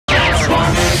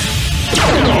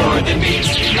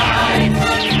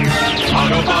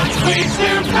waves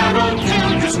their paddle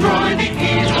to destroy the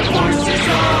evil forces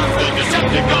of the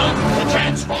Decepticons, the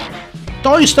Transformers.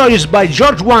 Toy Stories by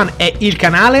George One è il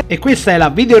canale e questa è la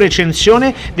video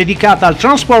recensione dedicata al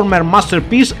Transformer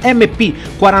Masterpiece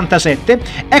MP-47,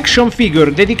 action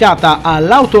figure dedicata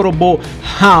all'autorobot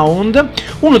Hound,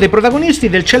 uno dei protagonisti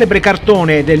del celebre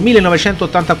cartone del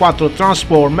 1984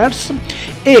 Transformers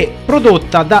e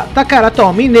prodotta da Takara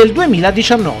Tomy nel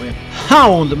 2019.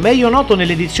 Hound, meglio noto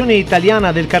nell'edizione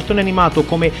italiana del cartone animato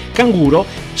come Canguro,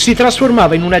 si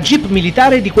trasformava in una jeep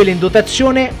militare di quelle in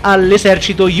dotazione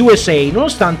all'esercito USA,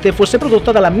 nonostante fosse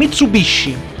prodotta dalla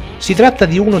Mitsubishi. Si tratta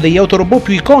di uno degli autorobot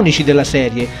più iconici della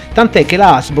serie, tant'è che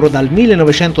la Hasbro dal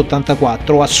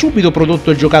 1984 ha subito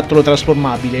prodotto il giocattolo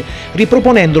trasformabile,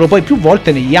 riproponendolo poi più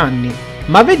volte negli anni.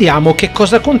 Ma vediamo che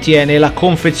cosa contiene la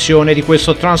confezione di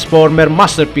questo Transformer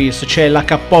Masterpiece. C'è la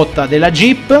cappotta della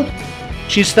Jeep,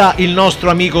 ci sta il nostro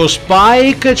amico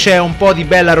Spike, c'è un po' di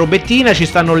bella robettina, ci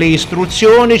stanno le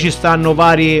istruzioni, ci stanno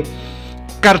vari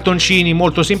cartoncini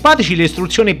molto simpatici, le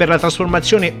istruzioni per la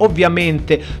trasformazione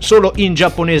ovviamente solo in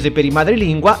giapponese per i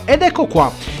madrelingua, ed ecco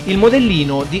qua il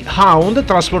modellino di Hound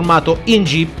trasformato in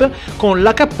Jeep con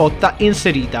la cappotta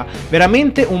inserita,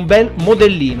 veramente un bel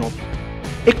modellino.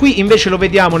 E qui invece lo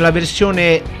vediamo nella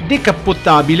versione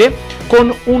decappottabile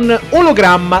con un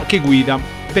ologramma che guida,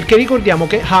 perché ricordiamo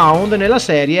che Hound nella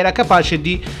serie era capace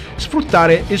di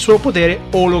sfruttare il suo potere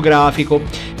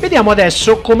olografico. Vediamo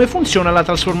adesso come funziona la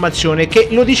trasformazione, che,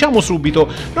 lo diciamo subito,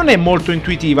 non è molto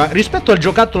intuitiva. Rispetto al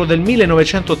giocattolo del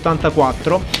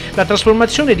 1984, la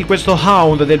trasformazione di questo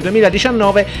Hound del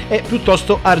 2019 è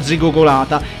piuttosto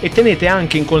arzigogolata, e tenete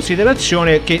anche in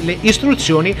considerazione che le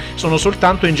istruzioni sono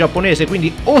soltanto in giapponese,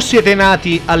 quindi o siete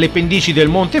nati alle pendici del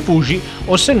Monte Fuji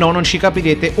o se no non ci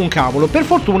capirete un cavolo. Per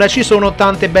fortuna ci sono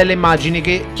tante belle immagini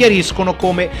che chiariscono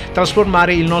come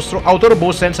trasformare il nostro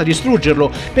autorobot senza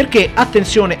distruggerlo, perché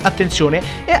attenzione,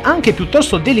 è anche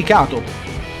piuttosto delicato.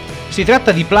 Si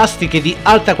tratta di plastiche di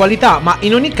alta qualità, ma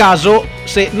in ogni caso,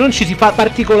 se non ci si fa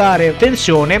particolare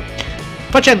attenzione,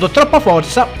 facendo troppa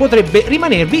forza potrebbe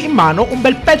rimanervi in mano un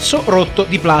bel pezzo rotto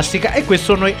di plastica, e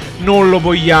questo noi non lo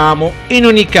vogliamo. In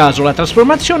ogni caso la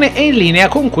trasformazione è in linea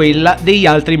con quella degli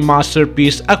altri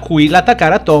Masterpiece a cui la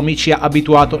Takara Tomy ci ha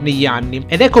abituato negli anni.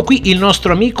 Ed ecco qui il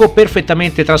nostro amico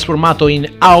perfettamente trasformato in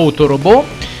autorobot.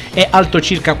 È alto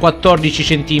circa 14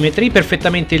 cm,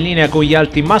 perfettamente in linea con gli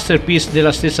altri Masterpiece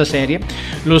della stessa serie.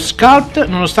 Lo sculpt,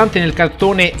 nonostante nel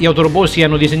cartone gli autorobot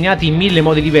siano disegnati in 1000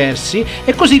 modi diversi,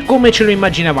 è così come ce lo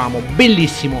immaginavamo,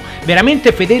 bellissimo,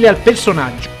 veramente fedele al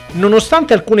personaggio.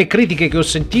 Nonostante alcune critiche che ho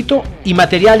sentito, i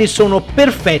materiali sono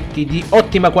perfetti, di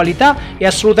ottima qualità e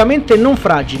assolutamente non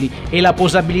fragili, e la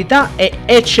posabilità è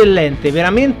eccellente,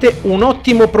 veramente un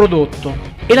ottimo prodotto.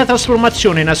 E la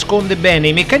trasformazione nasconde bene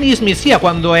i meccanismi sia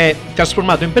quando è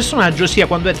trasformato in personaggio sia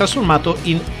quando è trasformato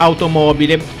in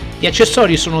automobile. Gli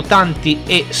accessori sono tanti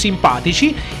e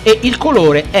simpatici e il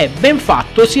colore è ben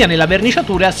fatto sia nella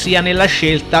verniciatura sia nella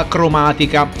scelta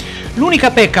cromatica.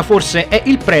 L'unica pecca forse è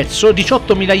il prezzo,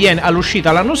 18.000 yen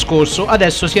all'uscita l'anno scorso,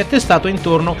 adesso si è attestato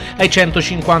intorno ai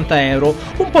 150 euro,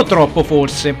 un po' troppo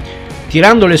forse.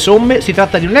 Tirando le somme, si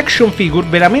tratta di un action figure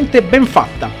veramente ben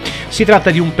fatta. Si tratta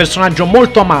di un personaggio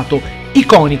molto amato,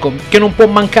 iconico, che non può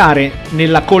mancare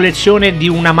nella collezione di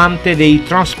un amante dei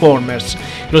Transformers.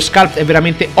 Lo sculpt è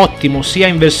veramente ottimo, sia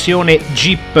in versione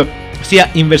Jeep sia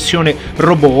in versione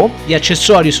robot. Gli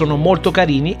accessori sono molto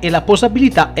carini e la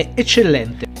posabilità è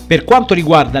eccellente. Per quanto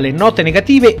riguarda le note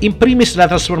negative, in primis la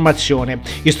trasformazione,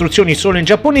 istruzioni solo in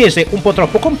giapponese, un po'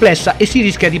 troppo complessa e si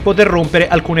rischia di poter rompere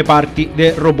alcune parti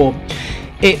del robot.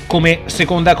 E come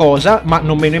seconda cosa, ma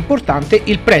non meno importante,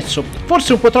 il prezzo,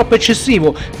 forse un po' troppo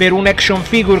eccessivo per un action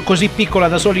figure così piccola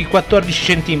da soli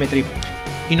 14 cm.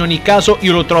 In ogni caso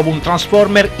io lo trovo un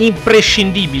Transformer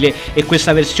imprescindibile e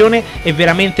questa versione è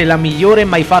veramente la migliore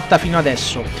mai fatta fino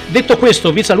adesso. Detto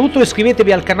questo vi saluto e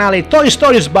iscrivetevi al canale Toy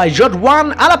Stories by George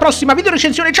One. Alla prossima video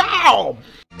recensione,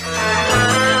 ciao!